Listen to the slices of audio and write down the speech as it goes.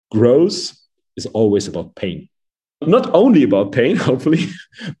growth is always about pain. Not only about pain, hopefully,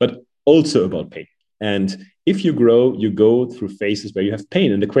 but also about pain. And if you grow, you go through phases where you have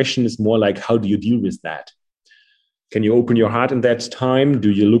pain. And the question is more like, how do you deal with that? Can you open your heart in that time?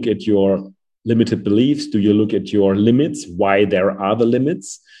 Do you look at your limited beliefs? Do you look at your limits? Why there are the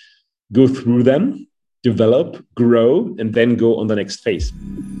limits? Go through them, develop, grow, and then go on the next phase.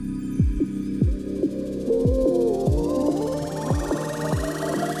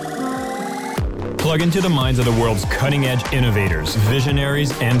 Plug into the minds of the world's cutting-edge innovators,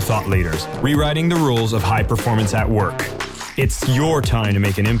 visionaries, and thought leaders, rewriting the rules of high performance at work. It's your time to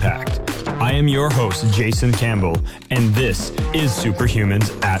make an impact. I am your host, Jason Campbell, and this is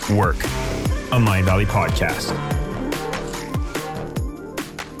Superhumans at Work, a Mindvalley podcast.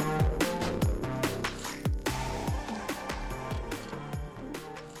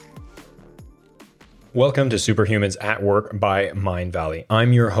 Welcome to Superhumans at Work by Mindvalley.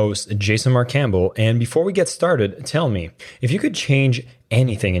 I'm your host, Jason Mark Campbell, and before we get started, tell me, if you could change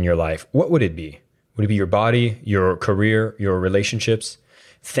anything in your life, what would it be? Would it be your body, your career, your relationships?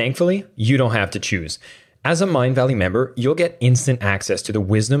 Thankfully, you don't have to choose. As a Mindvalley member, you'll get instant access to the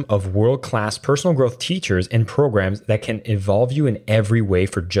wisdom of world-class personal growth teachers and programs that can evolve you in every way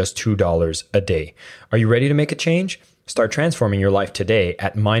for just $2 a day. Are you ready to make a change? Start transforming your life today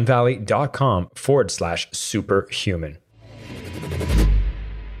at mindvalley.com/superhuman.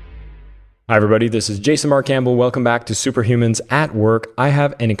 Hi, everybody. This is Jason Mark Campbell. Welcome back to Superhumans at Work. I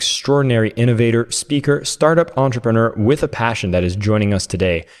have an extraordinary innovator, speaker, startup entrepreneur with a passion that is joining us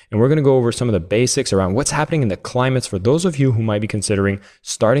today. And we're going to go over some of the basics around what's happening in the climates for those of you who might be considering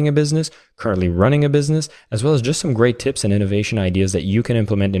starting a business, currently running a business, as well as just some great tips and innovation ideas that you can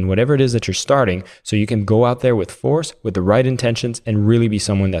implement in whatever it is that you're starting so you can go out there with force, with the right intentions, and really be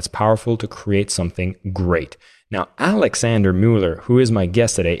someone that's powerful to create something great. Now, Alexander Mueller, who is my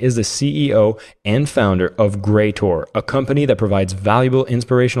guest today, is the CEO and founder of Greator, a company that provides valuable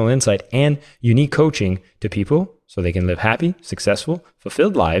inspirational insight and unique coaching to people so they can live happy, successful,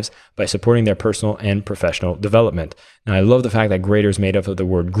 fulfilled lives by supporting their personal and professional development. Now, I love the fact that Greator is made up of the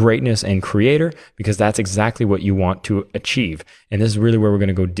word greatness and creator because that's exactly what you want to achieve. And this is really where we're going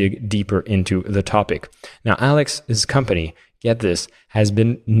to go dig deeper into the topic. Now, Alex's company, get this, has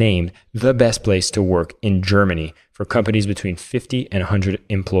been named the best place to work in Germany for companies between 50 and 100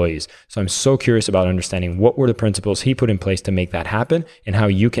 employees. So I'm so curious about understanding what were the principles he put in place to make that happen and how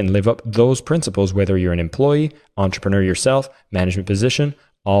you can live up those principles, whether you're an employee, entrepreneur yourself, management position,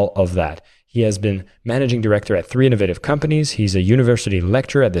 all of that. He has been managing director at 3 innovative companies. He's a university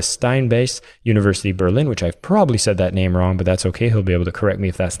lecturer at the Steinbase University Berlin, which I've probably said that name wrong, but that's okay. He'll be able to correct me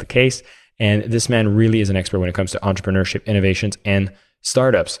if that's the case. And this man really is an expert when it comes to entrepreneurship, innovations, and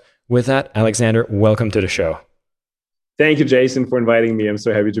startups. With that, Alexander, welcome to the show. Thank you, Jason, for inviting me. I'm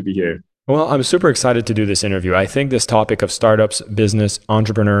so happy to be here. Well, I'm super excited to do this interview. I think this topic of startups, business,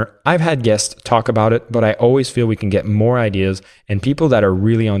 entrepreneur, I've had guests talk about it, but I always feel we can get more ideas, and people that are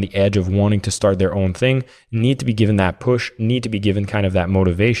really on the edge of wanting to start their own thing need to be given that push, need to be given kind of that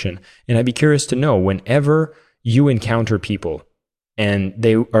motivation. And I'd be curious to know, whenever you encounter people and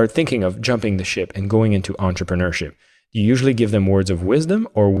they are thinking of jumping the ship and going into entrepreneurship, do you usually give them words of wisdom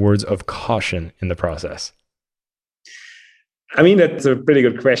or words of caution in the process? I mean, that's a pretty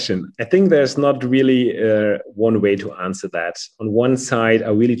good question. I think there's not really one way to answer that. On one side, I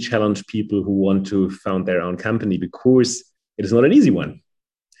really challenge people who want to found their own company because it is not an easy one.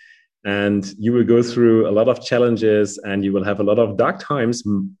 And you will go through a lot of challenges and you will have a lot of dark times,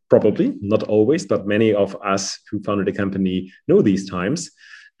 probably, not always, but many of us who founded a company know these times.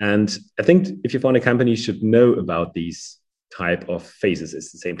 And I think if you found a company, you should know about these type of phases at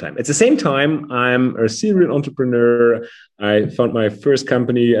the same time. At the same time, I'm a serial entrepreneur. I found my first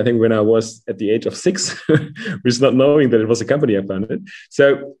company, I think when I was at the age of 6, with not knowing that it was a company I founded.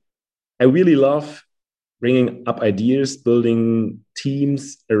 So I really love bringing up ideas, building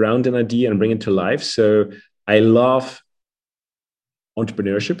teams around an idea and bring it to life. So I love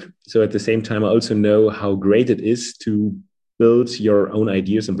entrepreneurship. So at the same time, I also know how great it is to build your own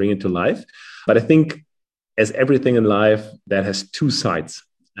ideas and bring it to life. But I think as everything in life, that has 2 sides.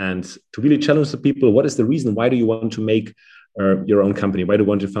 And to really challenge the people, what is the reason? Why do you want to make your own company? Why do you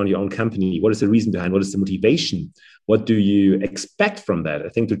want to found your own company? What is the reason behind? What is the motivation? What do you expect from that? I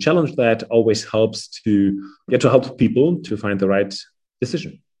think to challenge that always helps to help people to find the right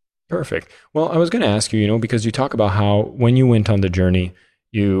decision. Perfect. Well, I was going to ask you, because you talk about how when you went on the journey,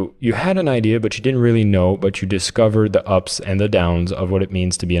 you had an idea, but you didn't really know, but you discovered the ups and the downs of what it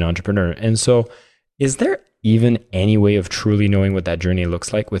means to be an entrepreneur. And so is there even any way of truly knowing what that journey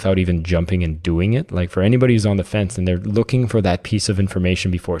looks like without even jumping and doing it? Like for anybody who's on the fence and they're looking for that piece of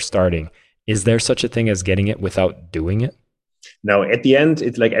information before starting, is there such a thing as getting it without doing it? Now, at the end,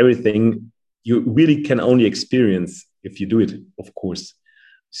 it's like everything you really can only experience if you do it, of course.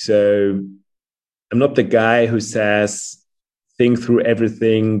 So I'm not the guy who says, think through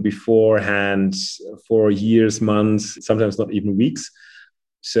everything beforehand for years, months, sometimes not even weeks.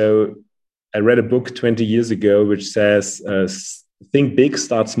 So I read a book 20 years ago, which says, think big,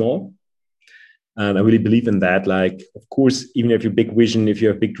 start small. And I really believe in that. Like, of course, even if you have big vision, if you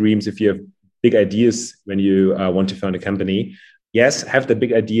have big dreams, if you have big ideas when you want to found a company, yes, have the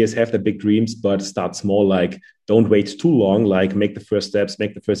big ideas, have the big dreams, but start small. Like, don't wait too long. Like, make the first steps,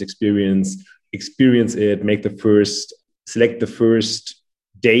 make the first experience it, select the first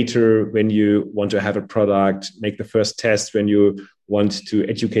data when you want to have a product, make the first test when you want to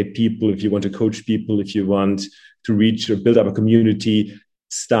educate people, if you want to coach people, if you want to reach or build up a community,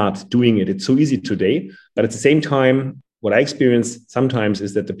 start doing it. It's so easy today. But at the same time, what I experience sometimes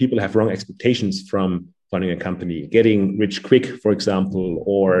is that the people have wrong expectations from founding a company, getting rich quick, for example,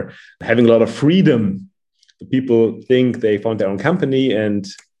 or having a lot of freedom. The people think they found their own company and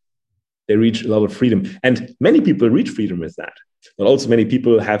they reach a lot of freedom. And many people reach freedom with that. But also many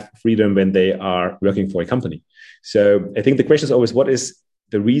people have freedom when they are working for a company. So I think the question is always, what is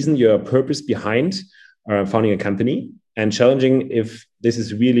the reason, your purpose behind founding a company, and challenging if this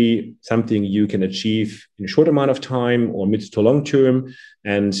is really something you can achieve in a short amount of time or mid to long term.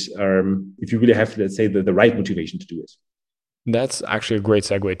 And if you really have, let's say, the right motivation to do it. That's actually a great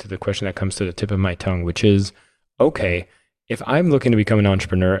segue to the question that comes to the tip of my tongue, which is, okay, if I'm looking to become an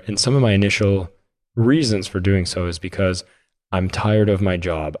entrepreneur, and some of my initial reasons for doing so is because I'm tired of my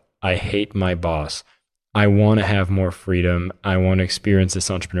job, I hate my boss, I want to have more freedom, I want to experience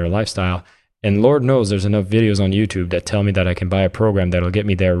this entrepreneur lifestyle, and Lord knows there's enough videos on YouTube that tell me that I can buy a program that'll get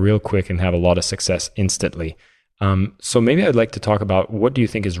me there real quick and have a lot of success instantly. So maybe I'd like to talk about, what do you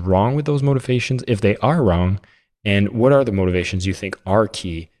think is wrong with those motivations, if they are wrong, and what are the motivations you think are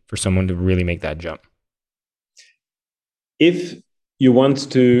key for someone to really make that jump? If you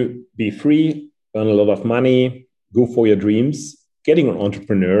want to be free, earn a lot of money, go for your dreams, getting an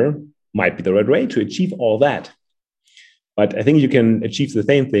entrepreneur might be the right way to achieve all that. But I think you can achieve the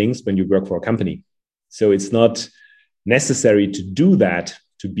same things when you work for a company. So it's not necessary to do that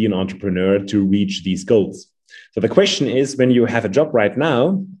to be an entrepreneur to reach these goals. So the question is, when you have a job right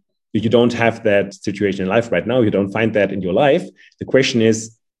now, you don't have that situation in life right now, you don't find that in your life. The question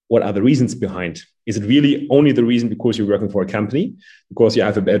is, what are the reasons behind? Is it really only the reason because you're working for a company, because you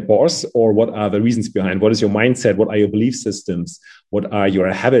have a bad boss, or what are the reasons behind? What is your mindset? What are your belief systems? What are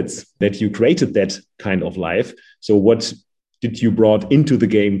your habits that you created that kind of life? So what did you brought into the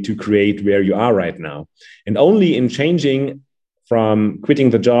game to create where you are right now? And only in changing from quitting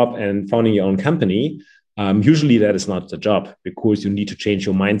the job and founding your own company, usually that is not the job, because you need to change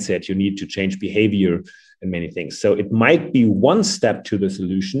your mindset, you need to change behavior and many things. So it might be one step to the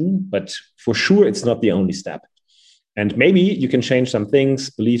solution, but for sure it's not the only step. And maybe you can change some things,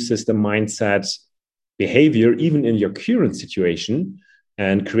 belief system, mindset, behavior, even in your current situation,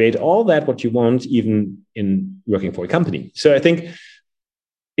 and create all that what you want, even in working for a company. So I think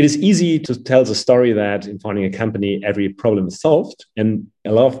it is easy to tell the story that in founding a company, every problem is solved. And I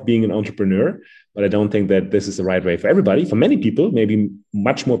love being an entrepreneur, but I don't think that this is the right way for everybody. For many people, maybe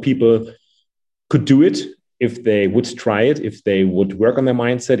much more people could do it if they would try it, if they would work on their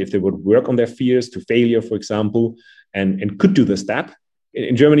mindset, if they would work on their fears to failure, for example, and could do the step.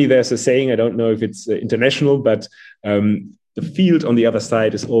 In Germany, there's a saying, I don't know if it's international, but the field on the other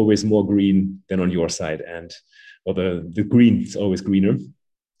side is always more green than on your side. Or the green is always greener.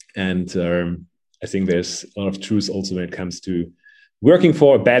 And I think there's a lot of truth also when it comes to working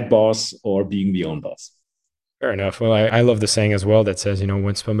for a bad boss or being the own boss. Fair enough. Well, I love the saying as well that says,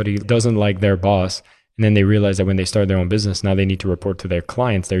 when somebody doesn't like their boss, and then they realize that when they start their own business, now they need to report to their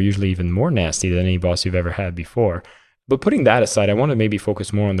clients, they're usually even more nasty than any boss you've ever had before. But putting that aside, I want to maybe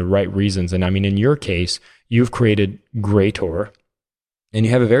focus more on the right reasons. And I mean, in your case, you've created Greator, and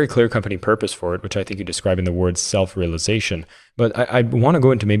you have a very clear company purpose for it, which I think you describe in the word self-realization. But I want to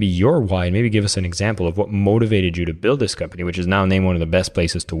go into maybe your why and maybe give us an example of what motivated you to build this company, which is now named one of the best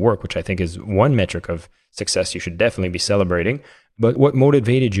places to work, which I think is one metric of success you should definitely be celebrating. But what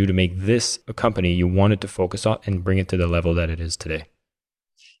motivated you to make this a company you wanted to focus on and bring it to the level that it is today?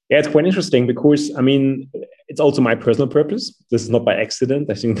 Yeah, it's quite interesting because, I mean, it's also my personal purpose. This is not by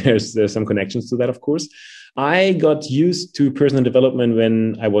accident. I think there's some connections to that, of course. I got used to personal development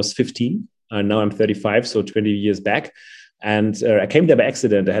when I was 15. Now I'm 35, so 20 years back. And I came there by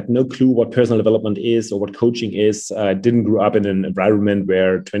accident. I had no clue what personal development is or what coaching is. I didn't grow up in an environment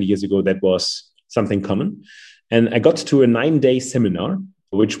where 20 years ago that was something common. And I got to a 9-day seminar,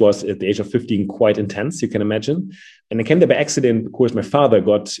 which was at the age of 15 quite intense, you can imagine. And I came there by accident because my father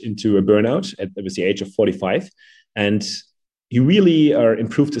got into a burnout at the age of 45. And he really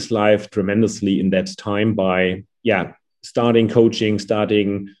improved his life tremendously in that time by, starting coaching,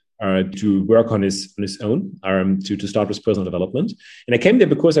 to work on his own, to start with personal development. And I came there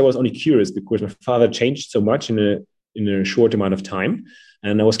because I was only curious, because my father changed so much in a short amount of time.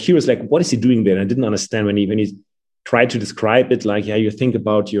 And I was curious, like, what is he doing there? And I didn't understand when he tried to describe it, like, you think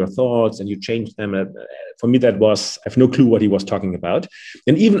about your thoughts and you change them. For me, I have no clue what he was talking about.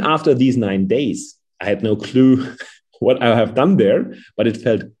 And even after these 9 days, I had no clue what I have done there, but it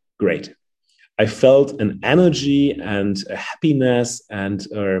felt great. I felt an energy and a happiness and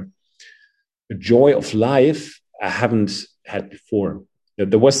a joy of life I haven't had before.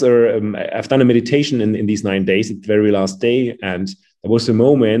 There was I've done a meditation in these 9 days, the very last day, and there was a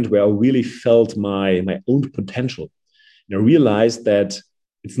moment where I really felt my own potential. And I realized that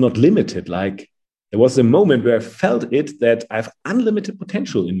it's not limited. Like, there was a moment where I felt that I have unlimited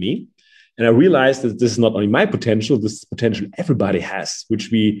potential in me. And I realized that this is not only my potential, this is potential everybody has,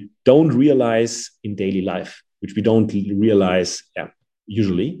 which we don't realize in daily life, which we don't realize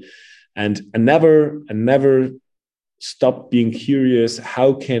usually. And I never stopped being curious.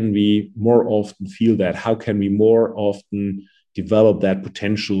 How can we more often feel that? How can we more often develop that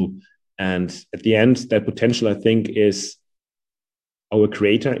potential? And at the end, that potential, I think, is our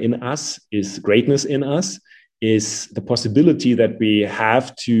creator in us, is greatness in us, is the possibility that we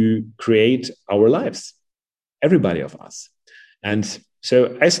have to create our lives, everybody of us. And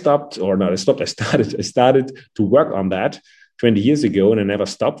so I started to work on that 20 years ago, and I never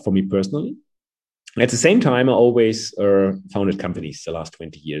stopped for me personally. At the same time, I always founded companies the last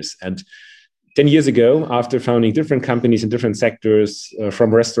 20 years. And 10 years ago, after founding different companies in different sectors,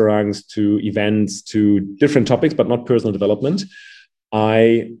 from restaurants to events to different topics, but not personal development,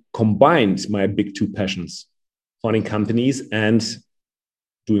 I combined my big two passions, founding companies and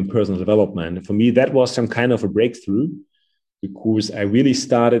doing personal development. For me, that was some kind of a breakthrough, because I really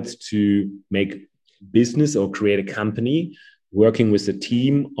started to make business or create a company working with a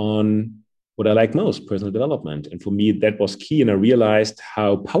team on what I like most, personal development. And for me, that was key. And I realized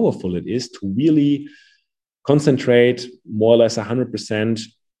how powerful it is to really concentrate more or less 100%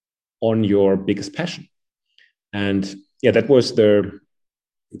 on your biggest passion. And that was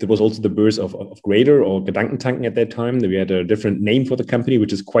also the birth of Greater, or Gedankentanken at that time. We had a different name for the company,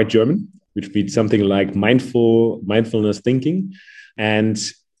 which is quite German, which means something like mindfulness thinking. And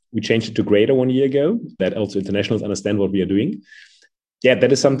we changed it to Greater 1 year ago, that also internationals understand what we are doing.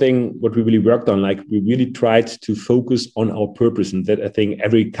 That is something what we really worked on. Like, we really tried to focus on our purpose, and that I think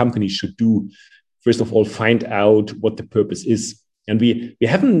every company should do. First of all, find out what the purpose is. And we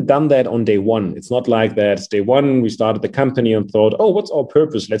haven't done that on day one. It's not like that. Day one, we started the company and thought, oh, what's our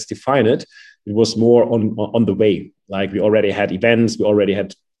purpose? Let's define it. It was more on the way. Like, we already had events, we already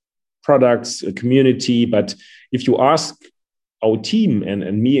had products, a community. But if you ask our team,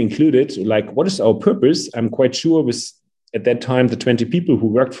 and me included, like, what is our purpose? I'm quite sure with, at that time, the 20 people who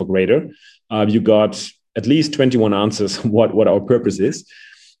worked for Greater, you got at least 21 answers what our purpose is.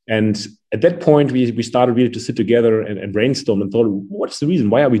 And at that point, we started really to sit together and brainstorm and thought, what's the reason?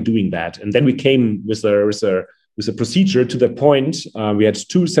 Why are we doing that? And then we came with a procedure to that point. We had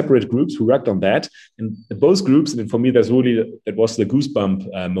two separate groups who worked on that. And both groups, and for me, that was the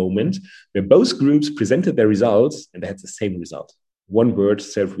goosebump moment, where both groups presented their results and they had the same result. One word: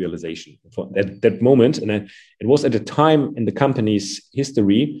 self-realization. For that moment, and it was at a time in the company's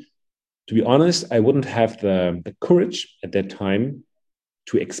history, to be honest, I wouldn't have the courage at that time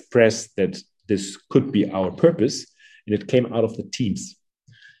to express that this could be our purpose, and it came out of the teams.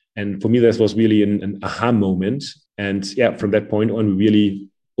 And for me, this was really an aha moment. And from that point on, we really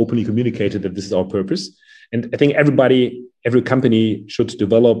openly communicated that this is our purpose. And I think every company should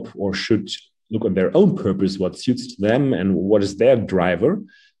develop or should look on their own purpose, what suits them and what is their driver.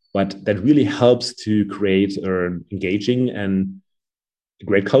 But that really helps to create an engaging and a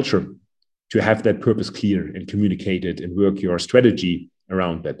great culture, to have that purpose clear and communicated and work your strategy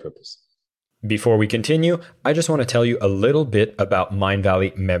around that purpose. Before we continue, I just want to tell you a little bit about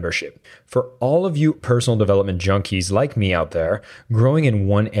Mindvalley membership. For all of you personal development junkies like me out there, growing in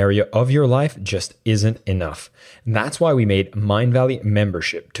one area of your life just isn't enough. And that's why we made Mindvalley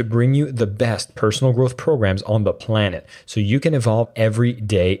membership, to bring you the best personal growth programs on the planet, so you can evolve every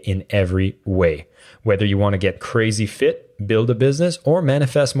day in every way. Whether you want to get crazy fit, build a business, or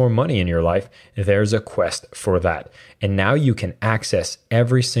manifest more money in your life, there's a quest for that. And now you can access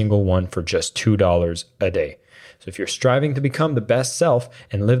every single one for just $2 a day. So if you're striving to become the best self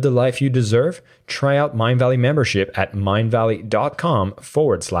and live the life you deserve, try out Mindvalley membership at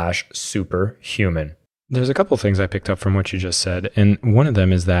mindvalley.com/superhuman. There's a couple of things I picked up from what you just said. And one of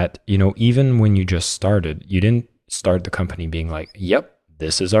them is that, even when you just started, you didn't start the company being like, yep,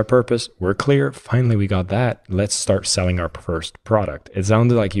 this is our purpose. We're clear. Finally, we got that. Let's start selling our first product. It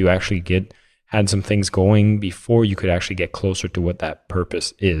sounded like you actually had some things going before you could actually get closer to what that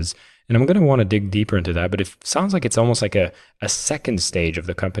purpose is. And I'm going to want to dig deeper into that, but it sounds like it's almost like a second stage of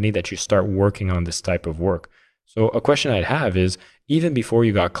the company that you start working on this type of work. So a question I'd have is, even before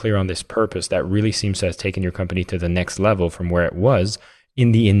you got clear on this purpose that really seems to have taken your company to the next level from where it was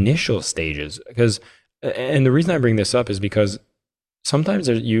in the initial stages, and the reason I bring this up is because sometimes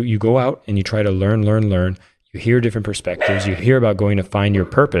you go out and you try to learn, you hear different perspectives, you hear about going to find your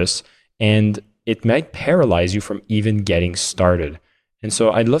purpose, and it might paralyze you from even getting started. And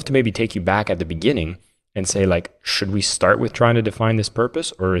so I'd love to maybe take you back at the beginning and say, like, should we start with trying to define this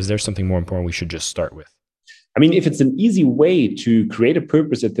purpose, or is there something more important we should just start with? I mean, if it's an easy way to create a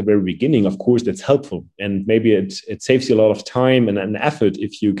purpose at the very beginning, of course, that's helpful. And maybe it saves you a lot of time and effort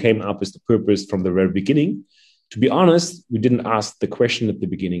if you came up with the purpose from the very beginning. To be honest, we didn't ask the question at the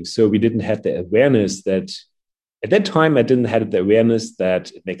beginning. So we didn't have the awareness that, at that time, I didn't have the awareness that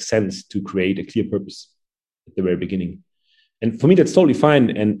it makes sense to create a clear purpose at the very beginning. And for me, that's totally fine.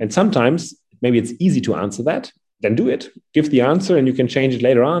 And sometimes maybe it's easy to answer that, then do it. Give the answer and you can change it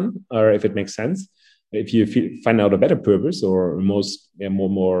later on, or if it makes sense. If you find out a better purpose or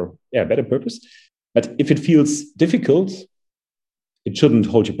better purpose. But if it feels difficult, it shouldn't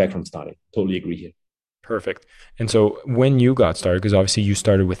hold you back from starting. Totally agree here. Perfect. And so when you got started, because obviously you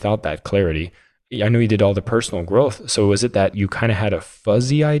started without that clarity, I know you did all the personal growth. So was it that you kind of had a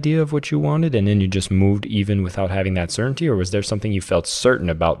fuzzy idea of what you wanted and then you just moved even without having that certainty? Or was there something you felt certain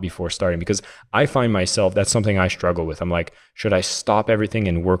about before starting? Because I find myself, that's something I struggle with. I'm like, should I stop everything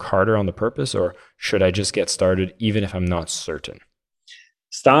and work harder on the purpose, or should I just get started even if I'm not certain?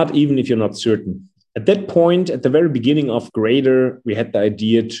 Start even if you're not certain. At that point, at the very beginning of Grader, we had the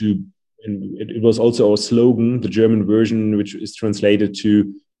idea to, and it was also our slogan, the German version, which is translated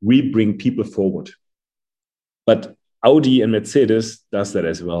to, we bring people forward. But Audi and Mercedes does that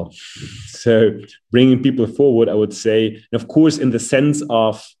as well. So bringing people forward, I would say, and of course, in the sense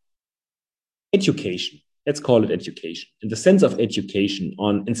of education, let's call it education, in the sense of education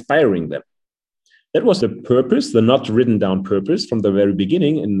on inspiring them. That was the purpose, the not written down purpose from the very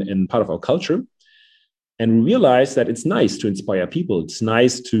beginning in part of our culture. And realize that it's nice to inspire people. It's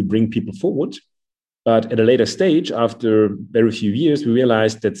nice to bring people forward. But at a later stage, after very few years, we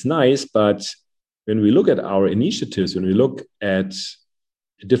realized that's nice. But when we look at our initiatives, when we look at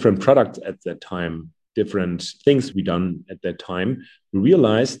different products at that time, different things we done at that time, we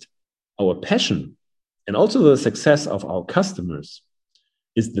realized our passion and also the success of our customers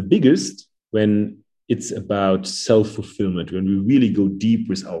is the biggest when it's about self-fulfillment, when we really go deep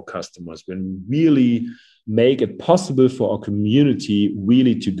with our customers, when we really make it possible for our community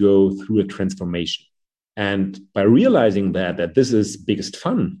really to go through a transformation. And by realizing that this is biggest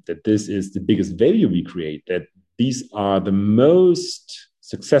fun, that this is the biggest value we create, that these are the most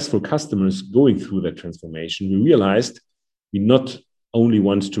successful customers going through that transformation, we realized we not only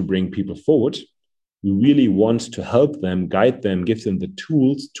want to bring people forward, we really want to help them, guide them, give them the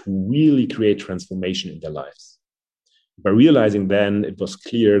tools to really create transformation in their lives. By realizing then, it was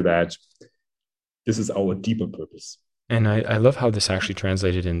clear that this is our deeper purpose. And I love how this actually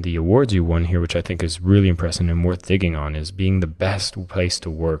translated in the awards you won here, which I think is really impressive and worth digging on, is being the best place to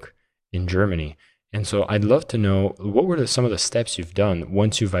work in Germany. And so I'd love to know, what were some of the steps you've done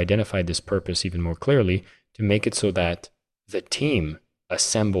once you've identified this purpose even more clearly to make it so that the team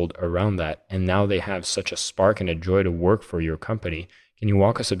assembled around that, and now they have such a spark and a joy to work for your company. Can you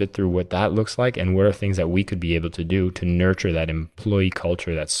walk us a bit through what that looks like, and what are things that we could be able to do to nurture that employee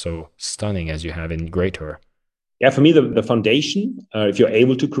culture that's so stunning as you have in Grader? Yeah, for me, the foundation, if you're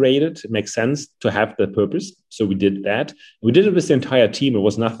able to create it, it makes sense to have the purpose. So we did that. We did it with the entire team. It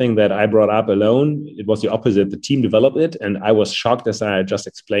was nothing that I brought up alone. It was the opposite. The team developed it. And I was shocked, as I just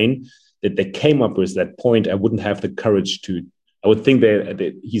explained, that they came up with that point. I wouldn't have the courage to. I would think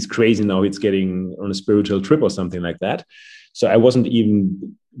that he's crazy now. He's getting on a spiritual trip or something like that. So I wasn't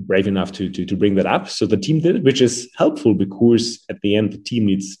even brave enough to bring that up. So the team did it, which is helpful because at the end, the team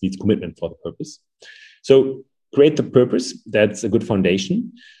needs commitment for the purpose. So create the purpose. That's a good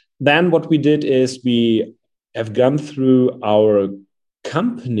foundation. Then what we did is we have gone through our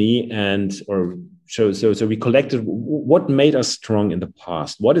company or So we collected what made us strong in the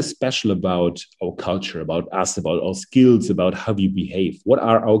past. What is special about our culture, about us, about our skills, about how we behave? What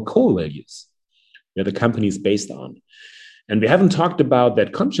are our core values that the company is based on? And we haven't talked about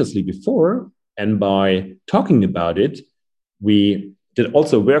that consciously before. And by talking about it, we did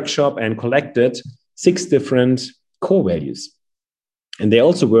also a workshop and collected 6 different core values. And they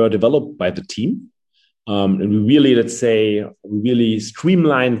also were developed by the team. And we really, we really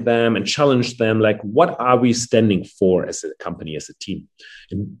streamlined them and challenged them. Like, what are we standing for as a company, as a team?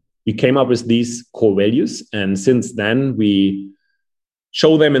 And we came up with these core values. And since then, we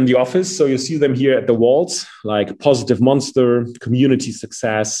show them in the office. So you see them here at the walls, like positive monster, community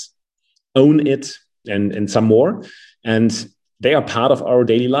success, own it, and some more. And they are part of our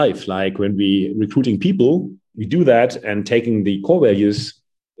daily life. Like when we recruiting people, we do that and taking the core values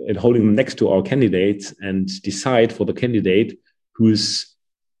and holding them next to our candidates and decide for the candidate who's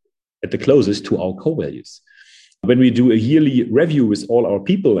at the closest to our core values. When we do a yearly review with all our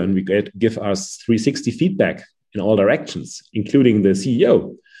people and we give us 360 feedback in all directions, including the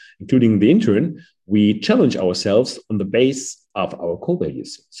CEO, including the intern, we challenge ourselves on the base of our core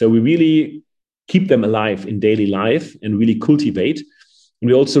values. So we really keep them alive in daily life and really cultivate. And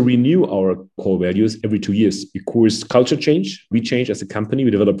we also renew our core values every 2 years because culture change, we change as a company,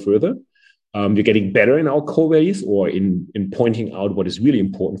 we develop further. We're getting better in our core values or in pointing out what is really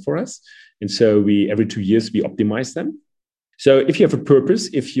important for us. And so every 2 years, we optimize them. So if you have a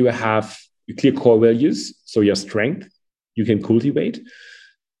purpose, if you have clear core values, so your strength, you can cultivate.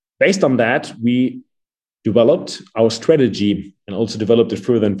 Based on that, we developed our strategy and also developed it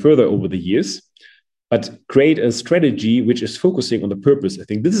further and further over the years. But create a strategy which is focusing on the purpose. I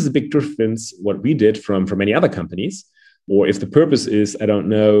think this is a big difference what we did from many other companies. Or if the purpose is, I don't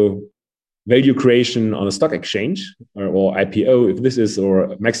know, value creation on a stock exchange or IPO, if this is,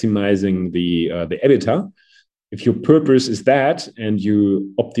 or maximizing the EBITDA, if your purpose is that and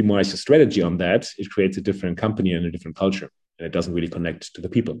you optimize your strategy on that, it creates a different company and a different culture. And it doesn't really connect to the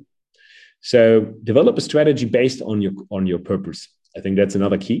people. So develop a strategy based on your purpose. I think that's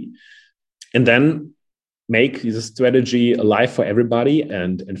another key. And then make this strategy alive for everybody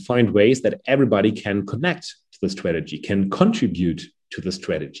and find ways that everybody can connect to the strategy, can contribute to the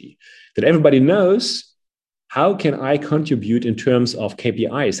strategy, that everybody knows, how can I contribute in terms of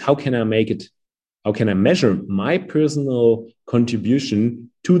KPIs? How can I measure my personal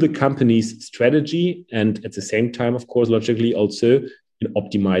contribution to the company's strategy? And at the same time, of course, logically also in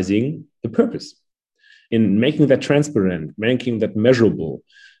optimizing the purpose, in making that transparent, making that measurable,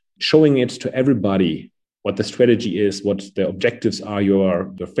 showing it to everybody what the strategy is, what the objectives are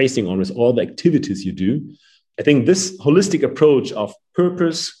you're facing on with all the activities you do. I think this holistic approach of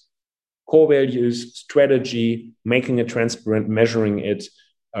purpose, core values, strategy, making it transparent, measuring it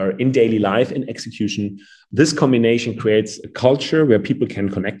in daily life, in execution, this combination creates a culture where people can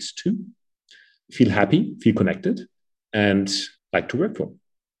connect to, feel happy, feel connected, and like to work for.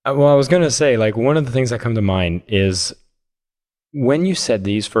 Well, I was going to say, like, one of the things that come to mind is when you said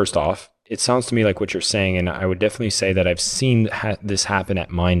these, first off, it sounds to me like what you're saying, and I would definitely say that I've seen this happen at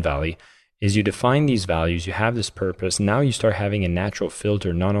Mindvalley, is you define these values, you have this purpose, now you start having a natural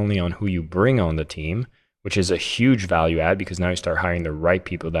filter not only on who you bring on the team, which is a huge value add because now you start hiring the right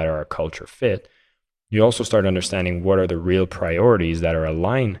people that are a culture fit. You also start understanding what are the real priorities that are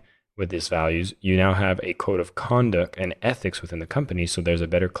aligned with these values. You now have a code of conduct and ethics within the company, so there's a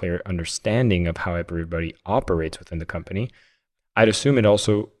better, clear understanding of how everybody operates within the company. I'd assume it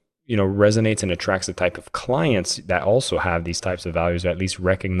also resonates and attracts the type of clients that also have these types of values, or at least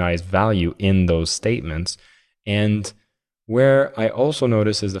recognize value in those statements. And where I also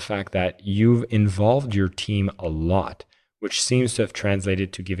notice is the fact that you've involved your team a lot, which seems to have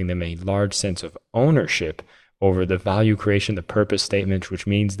translated to giving them a large sense of ownership over the value creation, the purpose statement, which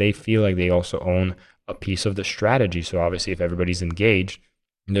means they feel like they also own a piece of the strategy. So obviously, if everybody's engaged,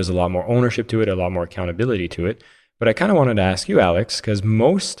 there's a lot more ownership to it, a lot more accountability to it. But I kind of wanted to ask you, Alex, because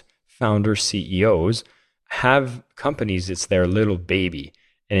most founders, CEOs have companies, it's their little baby.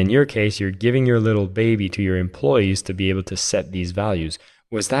 And in your case, you're giving your little baby to your employees to be able to set these values.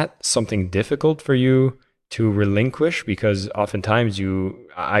 Was that something difficult for you to relinquish? Because oftentimes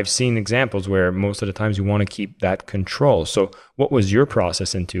I've seen examples where most of the times you want to keep that control. So what was your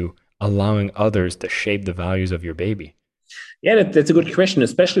process into allowing others to shape the values of your baby? Yeah, that's a good question,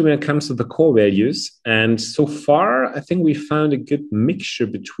 especially when it comes to the core values. And so far, I think we found a good mixture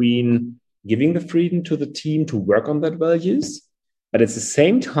between giving the freedom to the team to work on that values, but at the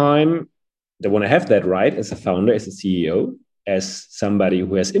same time, they want to have that right as a founder, as a CEO, as somebody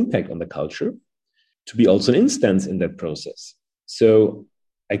who has impact on the culture, to be also an instance in that process. So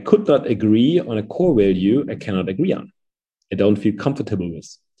I could not agree on a core value I cannot agree on. I don't feel comfortable with.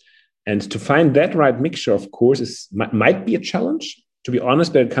 And to find that right mixture, of course, might be a challenge. To be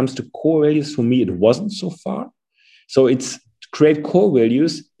honest, when it comes to core values, for me, it wasn't so far. So it's to create core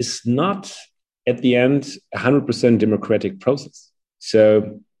values is not at the end 100% democratic process.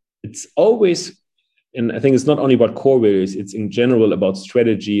 So it's always, and I think it's not only about core values, it's in general about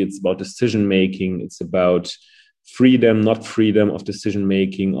strategy, it's about decision making, it's about freedom, not freedom of decision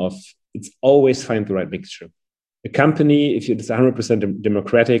making, it's always find the right mixture. A company, if it's 100%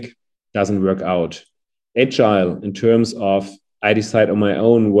 democratic, doesn't work out. Agile, in terms of I decide on my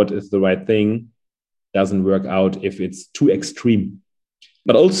own what is the right thing, doesn't work out if it's too extreme.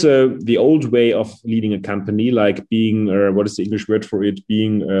 But also the old way of leading a company, like being, what is the English word for it?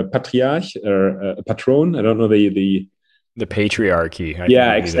 Being a patriarch or a patron. I don't know the patriarchy. I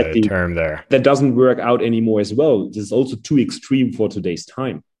yeah, think exactly. The term there. That doesn't work out anymore as well. This is also too extreme for today's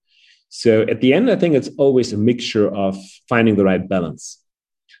time. So at the end, I think it's always a mixture of finding the right balance.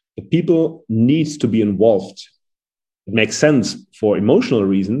 The people needs to be involved. It makes sense for emotional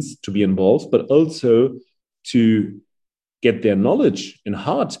reasons to be involved, but also to get their knowledge and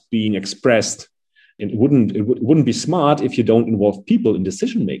heart being expressed. And it wouldn't be smart if you don't involve people in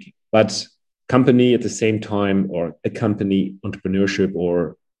decision making. But company at the same time, or a company entrepreneurship,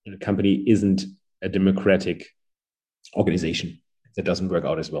 or a company isn't a democratic organization. That doesn't work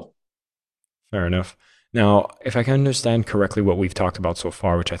out as well. Fair enough. Now, if I can understand correctly what we've talked about so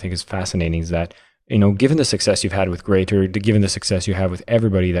far, which I think is fascinating, is that, given the success you've had with Greater, given the success you have with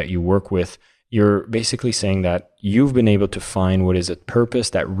everybody that you work with, you're basically saying that you've been able to find what is a purpose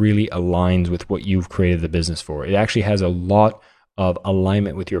that really aligns with what you've created the business for. It actually has a lot of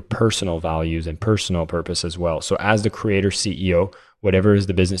alignment with your personal values and personal purpose as well. So as the creator CEO, whatever is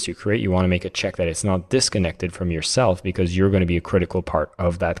the business you create, you want to make a check that it's not disconnected from yourself, because you're going to be a critical part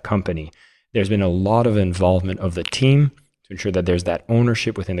of that company. There's been a lot of involvement of the team to ensure that there's that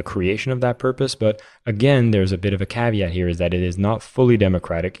ownership within the creation of that purpose. But again, there's a bit of a caveat here, is that it is not fully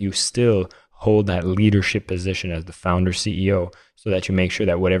democratic. You still hold that leadership position as the founder CEO, so that you make sure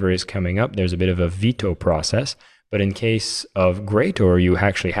that whatever is coming up, there's a bit of a veto process. But in case of Greater, you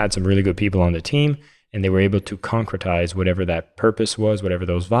actually had some really good people on the team, and they were able to concretize whatever that purpose was, whatever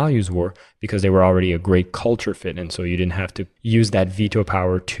those values were, because they were already a great culture fit. And so you didn't have to use that veto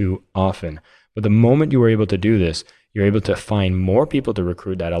power too often. But the moment you were able to do this, you're able to find more people to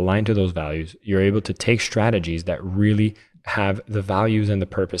recruit that align to those values. You're able to take strategies that really have the values and the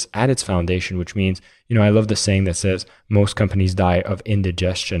purpose at its foundation, which means, I love the saying that says most companies die of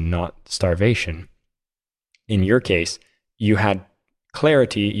indigestion, not starvation. In your case, you had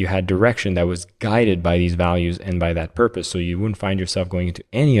clarity, you had direction that was guided by these values and by that purpose. So you wouldn't find yourself going into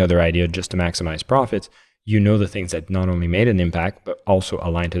any other idea just to maximize profits. The things that not only made an impact, but also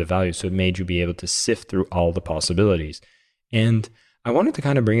aligned to the values. So it made you be able to sift through all the possibilities. And I wanted to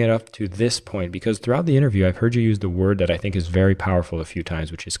kind of bring it up to this point, because throughout the interview, I've heard you use the word that I think is very powerful a few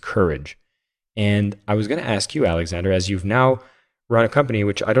times, which is courage. And I was going to ask you, Alexander, as you've now run a company,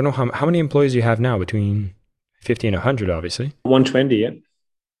 which I don't know how many employees you have now, between 50 and 100, obviously. 120, yeah.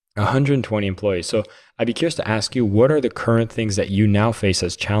 120 employees. So I'd be curious to ask you, what are the current things that you now face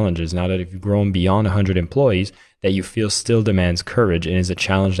as challenges, now that you've grown beyond 100 employees, that you feel still demands courage and is a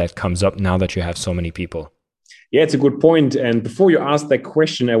challenge that comes up now that you have so many people? Yeah, it's a good point. And before you ask that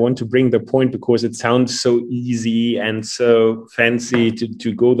question, I want to bring the point, because it sounds so easy and so fancy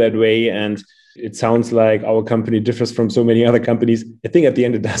to go that way. And it sounds like our company differs from so many other companies. I think at the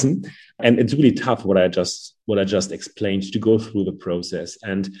end it doesn't. And it's really tough what I just explained, to go through the process.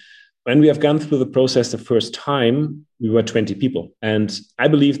 And when we have gone through the process the first time, we were 20 people. And I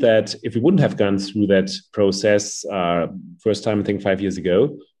believe that if we wouldn't have gone through that process first time, I think 5 years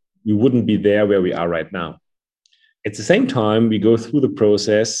ago, we wouldn't be there where we are right now. At the same time, we go through the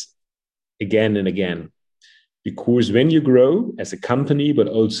process again and again. Because when you grow as a company, but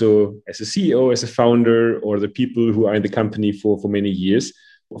also as a CEO, as a founder, or the people who are in the company for many years,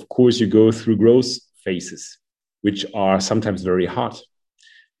 of course, you go through growth phases, which are sometimes very hard,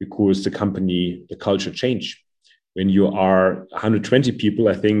 because the culture change. When you are 120 people,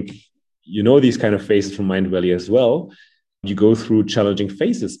 I think these kind of phases from Mindvalley as well. You go through challenging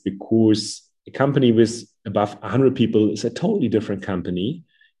phases, because a company with above 100 people is a totally different company.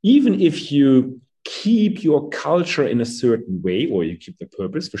 Even if you keep your culture in a certain way, or you keep the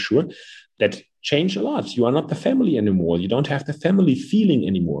purpose for sure, that change a lot. You are not the family anymore. You don't have the family feeling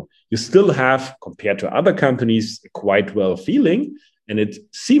anymore. You still have, compared to other companies, quite well feeling, and it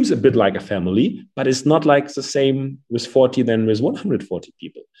seems a bit like a family, but it's not like the same with 40 than with 140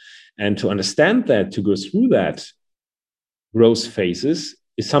 people. And to understand that, to go through that growth phases,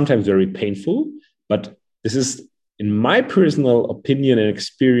 is sometimes very painful, but this is, in my personal opinion and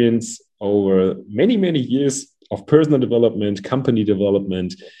experience over many, many years of personal development, company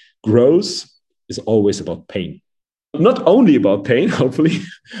development, growth is always about pain. Not only about pain, hopefully,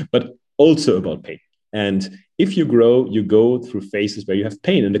 but also about pain. And if you grow, you go through phases where you have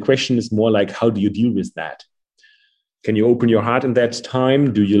pain. And the question is more like, how do you deal with that? Can you open your heart in that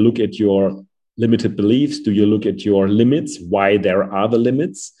time? Do you look at your limited beliefs? Do you look at your limits? Why there are the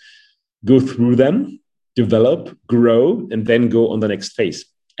limits? Go through them, develop, grow, and then go on the next phase.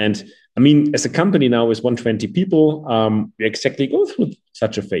 And I mean, as a company now with 120 people, we exactly go through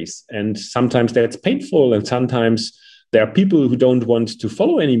such a phase. And sometimes that's painful. And sometimes there are people who don't want to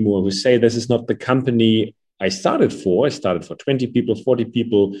follow anymore, who say, this is not the company I started for. I started for 20 people, 40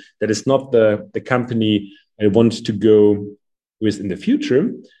 people. That is not the company I want to go with in the future.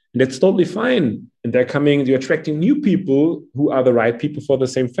 And that's totally fine. And you're attracting new people who are the right people for the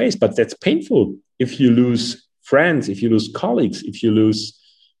same phase. But that's painful if you lose friends, if you lose colleagues, if you lose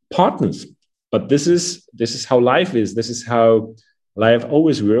partners. But this is how life is. This is how life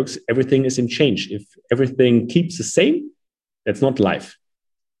always works. Everything is in change. If everything keeps the same, that's not life.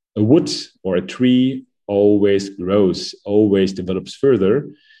 A wood or a tree always grows, always develops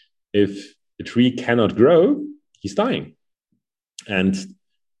further. If a tree cannot grow, he's dying. And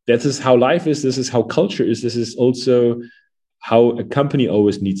that is how life is. This is how culture is. This is also how a company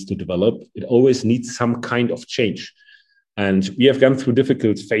always needs to develop. It always needs some kind of change. And we have gone through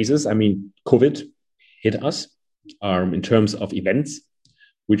difficult phases. I mean, COVID hit us in terms of events,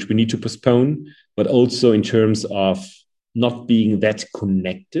 which we need to postpone, but also in terms of not being that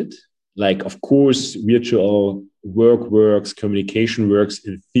connected. Like, of course, virtual work works, communication works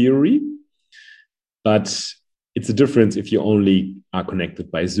in theory, but it's a difference if you only are connected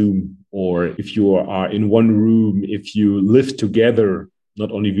by Zoom, or if you are in one room, if you live together,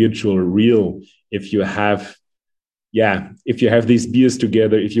 not only virtual, real, if you have these beers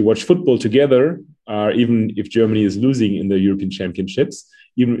together, if you watch football together, even if Germany is losing in the European Championships,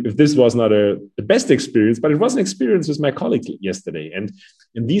 even if this was not the best experience, but it was an experience with my colleague yesterday. And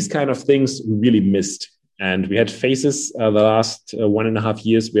these kind of things we really missed. And we had phases the last 1.5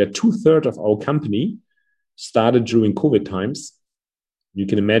 years where 2/3 of our company started during COVID times. You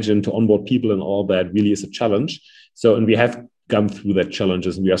can imagine, to onboard people and all that really is a challenge. So, and we have gone through that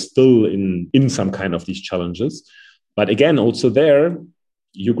challenges, and we are still in some kind of these challenges. But again, also there,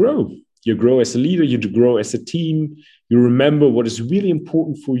 you grow. You grow as a leader, you grow as a team. You remember what is really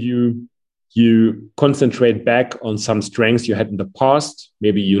important for you. You concentrate back on some strengths you had in the past.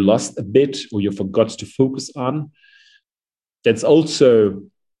 Maybe you lost a bit or you forgot to focus on. That's also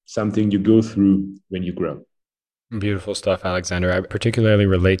something you go through when you grow. Beautiful stuff, Alexander. I particularly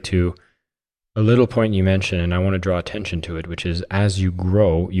relate to a little point you mentioned, and I want to draw attention to it, which is as you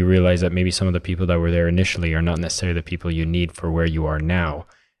grow, you realize that maybe some of the people that were there initially are not necessarily the people you need for where you are now.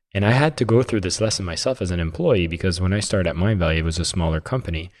 And I had to go through this lesson myself as an employee, because when I started at Mindvalley, it was a smaller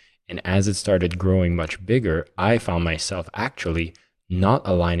company. And as it started growing much bigger, I found myself actually not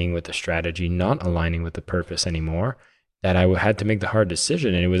aligning with the strategy, not aligning with the purpose anymore, that I had to make the hard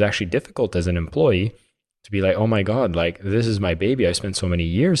decision. And it was actually difficult as an employee to be like, oh my God, like this is my baby. I spent so many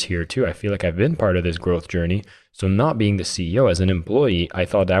years here too. I feel like I've been part of this growth journey. So not being the CEO as an employee, I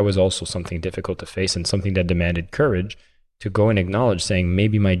thought that was also something difficult to face and something that demanded courage to go and acknowledge, saying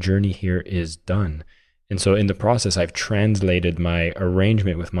maybe my journey here is done. And so in the process, I've translated my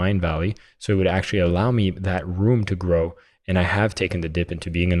arrangement with Mindvalley so it would actually allow me that room to grow. And I have taken the dip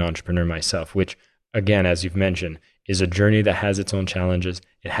into being an entrepreneur myself, which again, as you've mentioned, is a journey that has its own challenges.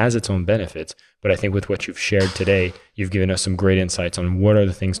 It has its own benefits. But I think with what you've shared today, you've given us some great insights on what are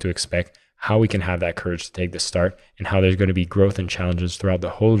the things to expect, how we can have that courage to take the start, and how there's going to be growth and challenges throughout the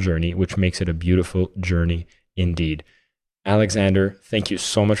whole journey, which makes it a beautiful journey indeed. Alexander, thank you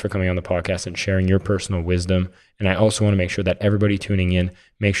so much for coming on the podcast and sharing your personal wisdom. And I also want to make sure that everybody tuning in,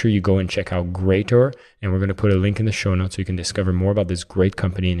 make sure you go and check out Greator. And we're going to put a link in the show notes so you can discover more about this great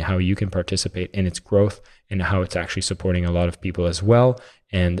company and how you can participate in its growth and how it's actually supporting a lot of people as well.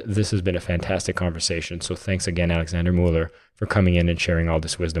 And this has been a fantastic conversation. So thanks again, Alexander Mueller, for coming in and sharing all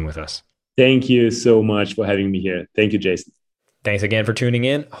this wisdom with us. Thank you so much for having me here. Thank you, Jason. Thanks again for tuning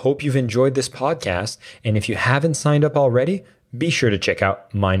in. Hope you've enjoyed this podcast. And if you haven't signed up already, be sure to check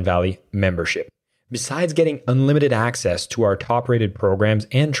out Mindvalley Membership. Besides getting unlimited access to our top-rated programs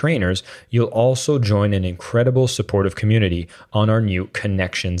and trainers, you'll also join an incredible supportive community on our new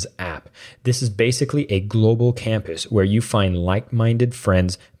Connections app. This is basically a global campus where you find like-minded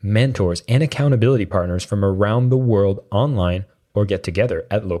friends, mentors, and accountability partners from around the world online or get together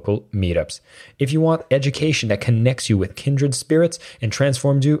at local meetups. If you want education that connects you with kindred spirits and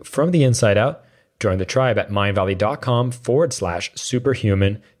transforms you from the inside out, join the tribe at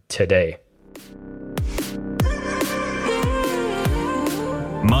mindvalley.com/superhuman today.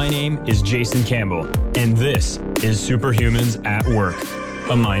 My name is Jason Campbell, and this is Superhumans at Work,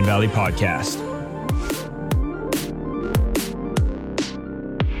 a Mindvalley podcast.